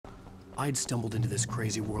I'd stumbled into this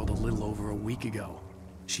crazy world a little over a week ago.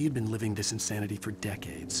 She had been living this insanity for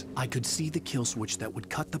decades. I could see the kill switch that would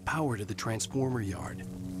cut the power to the transformer yard.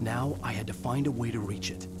 Now I had to find a way to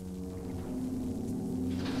reach it.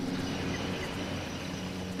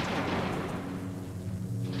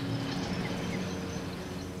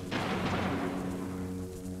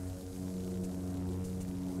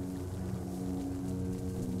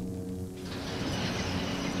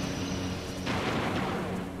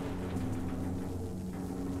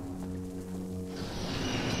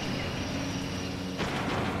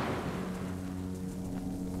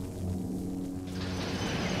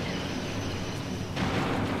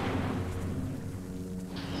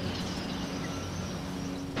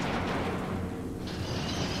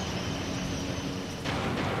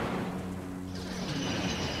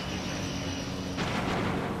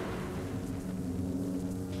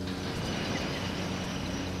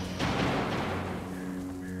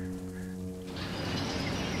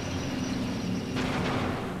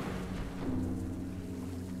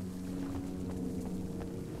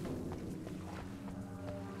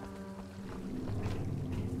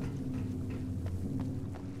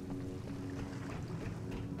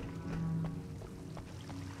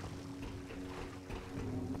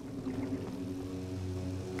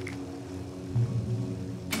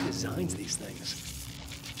 Designs these things.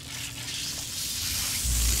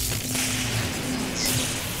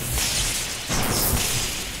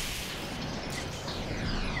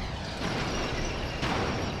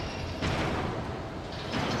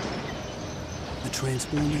 The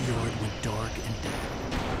transformer yard went dark and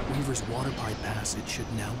dead. Weaver's water pipe passage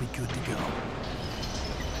should now be good to go.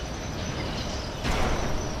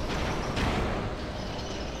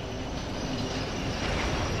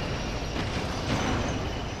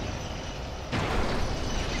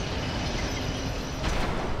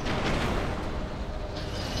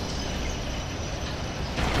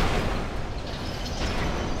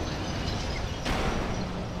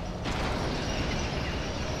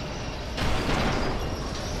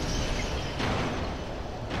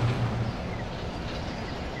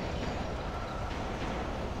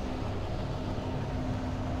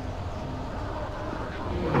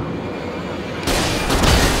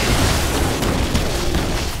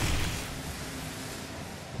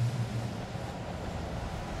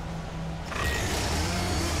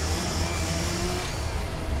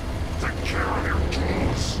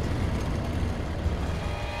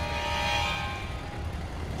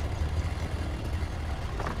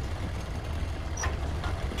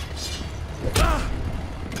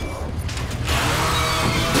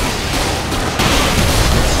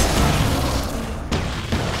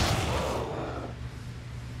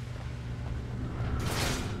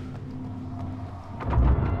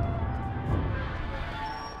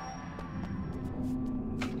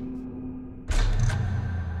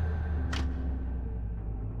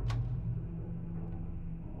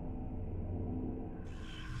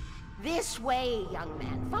 This way, young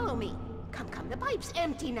man. Follow me. Come, come. The pipe's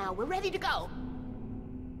empty now. We're ready to go.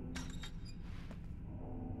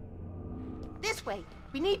 This way.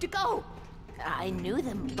 We need to go. I knew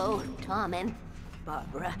them both, Tom and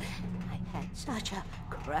Barbara. I had such a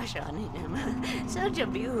crush on him. Such a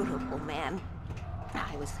beautiful man.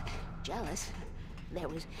 I was jealous. There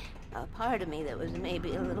was a part of me that was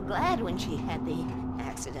maybe a little glad when she had the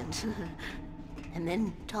accident. And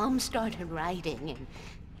then Tom started writing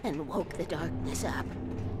and woke the darkness up.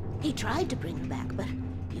 He tried to bring her back, but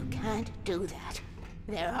you can't do that.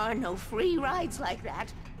 There are no free rides like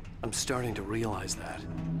that. I'm starting to realize that.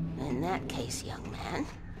 In that case, young man,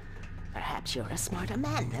 perhaps you're a smarter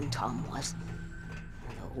man than Tom was.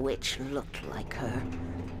 The witch looked like her,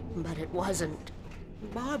 but it wasn't.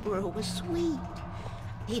 Barbara was sweet.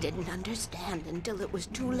 He didn't understand until it was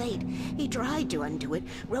too late. He tried to undo it,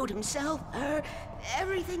 wrote himself, her,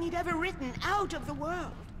 everything he'd ever written out of the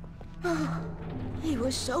world. Oh, he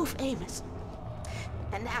was so famous.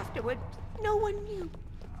 And afterward, no one knew.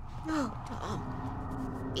 Oh,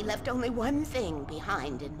 Tom. He left only one thing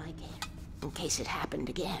behind in my care, in case it happened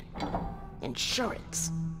again. Insurance.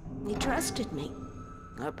 He trusted me.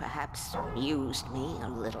 Or perhaps used me a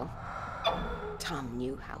little. Tom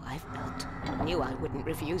knew how I felt. Knew I wouldn't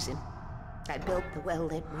refuse him. I built the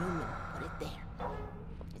well-lit room and put it there.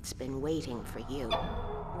 It's been waiting for you.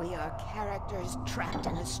 We are characters trapped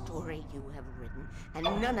in a story you have written, and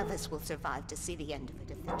none of us will survive to see the end of it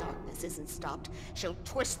if the darkness isn't stopped. She'll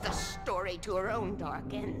twist the story to her own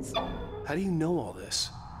dark ends. How do you know all this?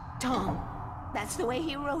 Tom, that's the way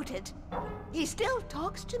he wrote it. He still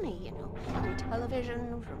talks to me, you know, on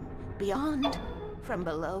television, from beyond, from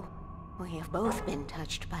below. We have both been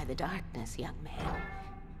touched by the darkness, young man.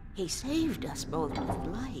 He saved us both with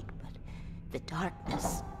light, but the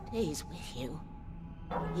darkness stays with you.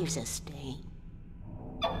 Leaves a stain.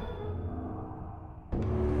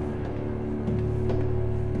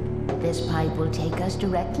 This pipe will take us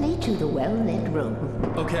directly to the well-lit room.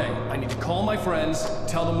 Okay, I need to call my friends,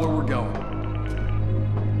 tell them where we're going.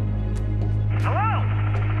 Hello?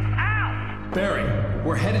 Al! Barry,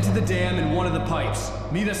 we're headed to the dam in one of the pipes.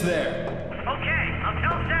 Meet us there. Okay, I'll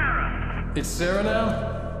tell Sarah. It's Sarah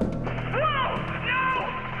now? Whoa! No!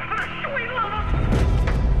 Sweet love!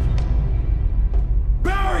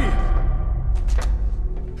 Barry!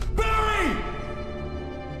 Barry!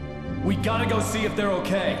 We gotta go see if they're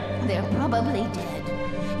okay. They're probably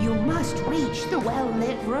dead. You must reach the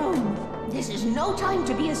well-lit room. This is no time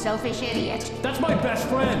to be a selfish idiot. That's my best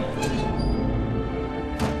friend!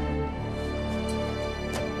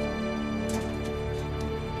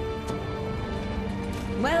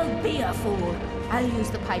 Well, be a fool. I'll use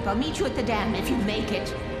the pipe. I'll meet you at the dam if you make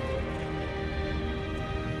it.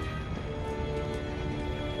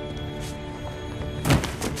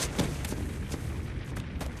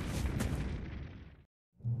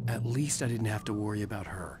 At least I didn't have to worry about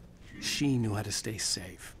her. She knew how to stay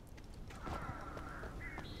safe.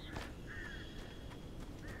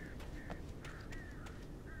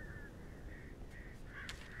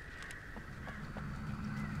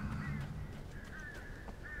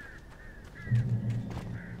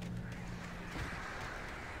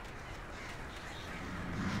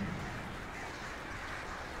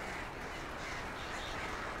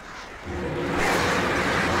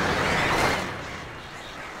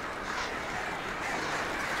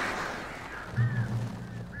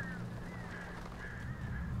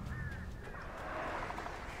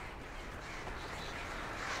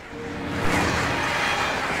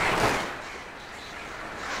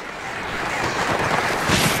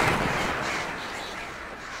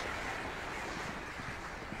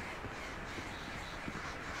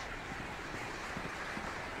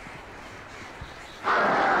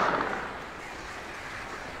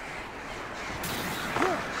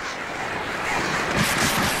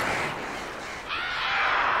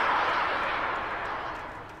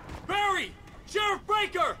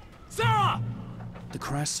 The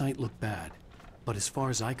crash site looked bad, but as far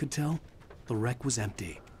as I could tell, the wreck was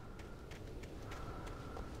empty.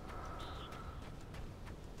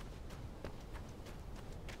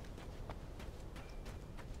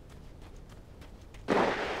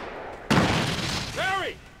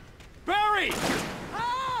 Barry! Barry!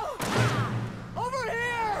 Oh! Over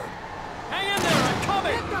here! Hang in there, I'm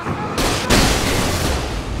coming! Get the hell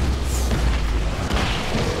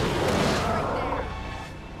right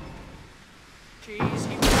there! Jeez,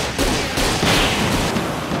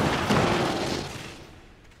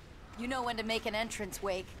 You know when to make an entrance,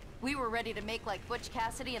 Wake. We were ready to make like Butch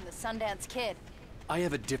Cassidy and the Sundance Kid. I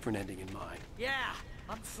have a different ending in mind. Yeah,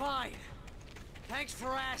 I'm fine. Thanks for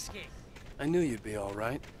asking. I knew you'd be all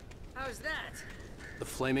right. How's that? The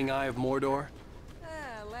flaming eye of Mordor?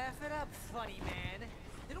 Laugh it up, funny man.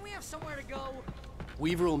 Didn't we have somewhere to go?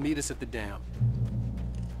 Weaver will meet us at the dam.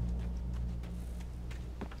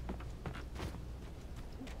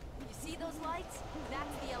 You see those lights?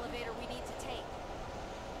 That's the elevator we need to take.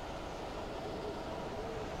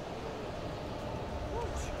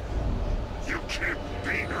 You can't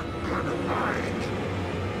be gonna mind.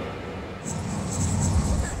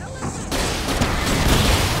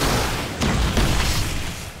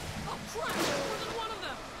 Oh crap! More than one of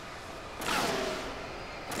them!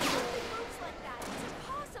 Nothing moves like that. It's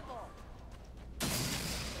impossible.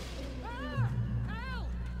 Al!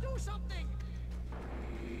 Do something!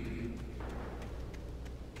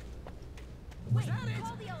 Wait, that it?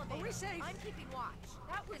 call the elevator. Are we safe? I'm keeping watch.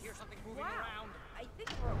 That was... hear something moving wow. around. I think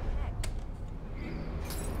we're okay.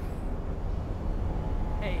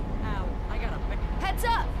 Hey, Al, I got a... Heads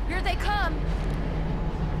up! Here they come!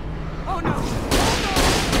 Oh no!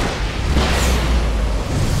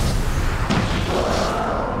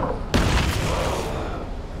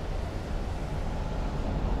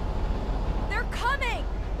 They're coming!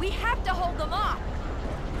 We have to hold them off!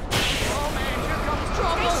 Oh man, here comes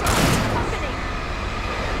trouble! Stay sharp! It's company!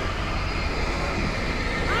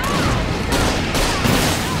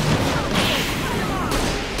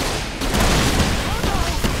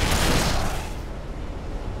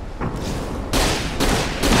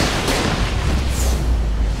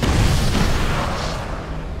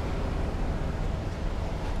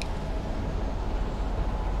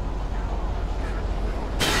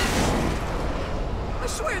 I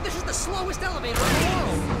swear this is the slowest elevator in the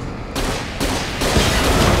world!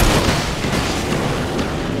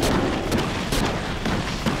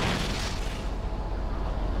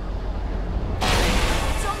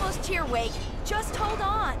 Wake. Just hold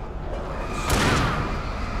on.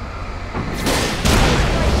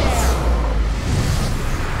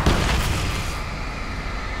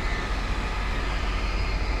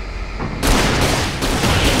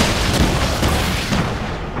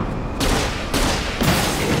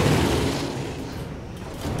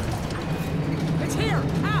 It's here!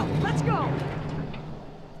 Ow! Let's go!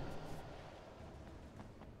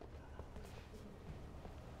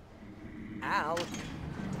 Ow.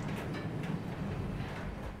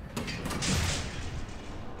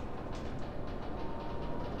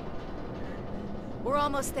 We're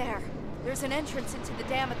almost there. There's an entrance into the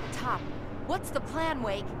dam at the top. What's the plan,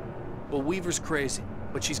 Wake? Well, Weaver's crazy,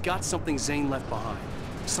 but she's got something Zane left behind.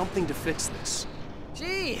 Something to fix this.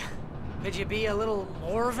 Gee, could you be a little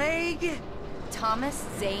more vague? Thomas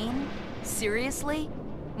Zane? Seriously?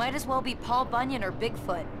 Might as well be Paul Bunyan or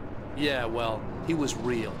Bigfoot. Yeah, well, he was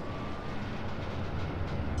real.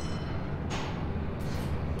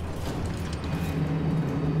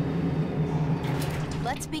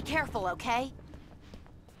 Let's be careful, okay?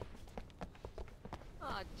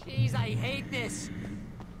 Oh, jeez, I hate this.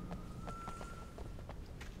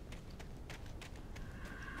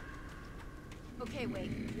 Okay,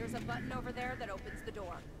 Wake. There's a button over there that opens the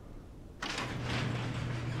door. I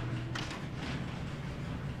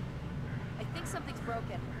think something's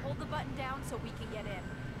broken. Hold the button down so we can get in.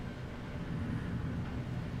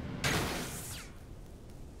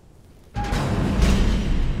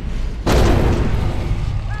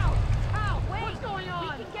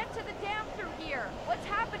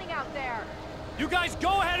 You guys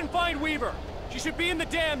go ahead and find Weaver. She should be in the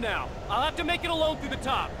dam now. I'll have to make it alone through the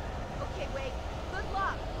top. Okay, Wake. Good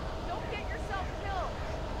luck. Don't get yourself killed.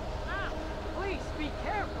 Ah, please be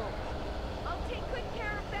careful. I'll take good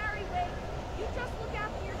care of Barry, Wake. You just look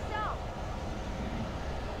after yourself.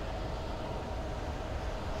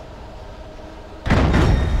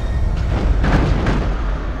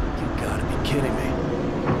 You gotta be kidding me.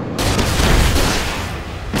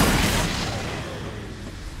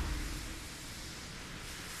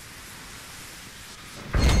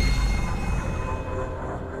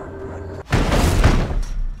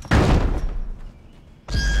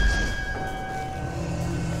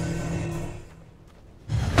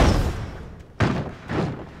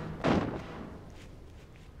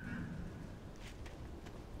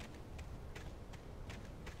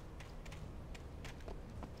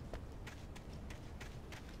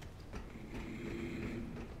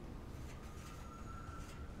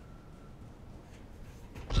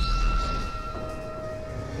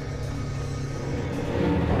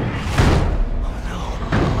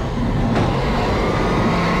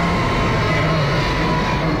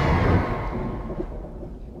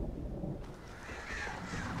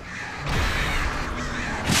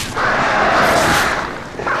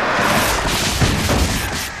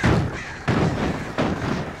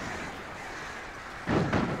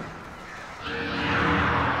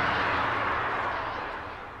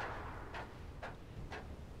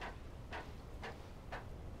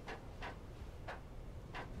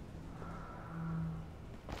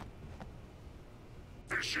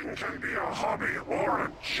 Fishing can be a hobby or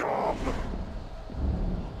a job.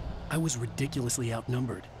 I was ridiculously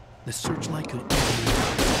outnumbered. The searchlight could easily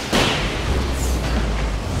have.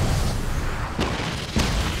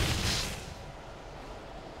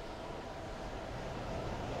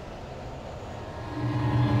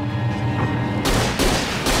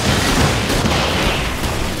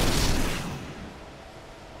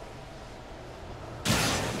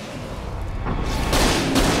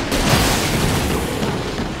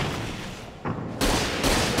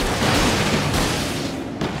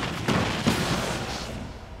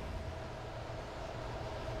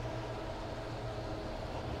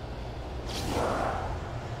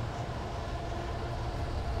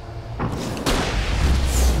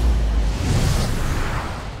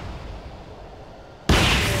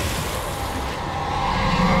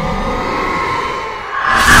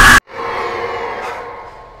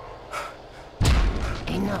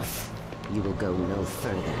 Enough. You will go no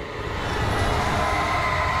further.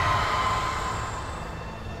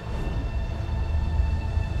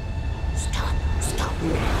 Stop. Stop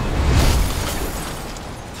now.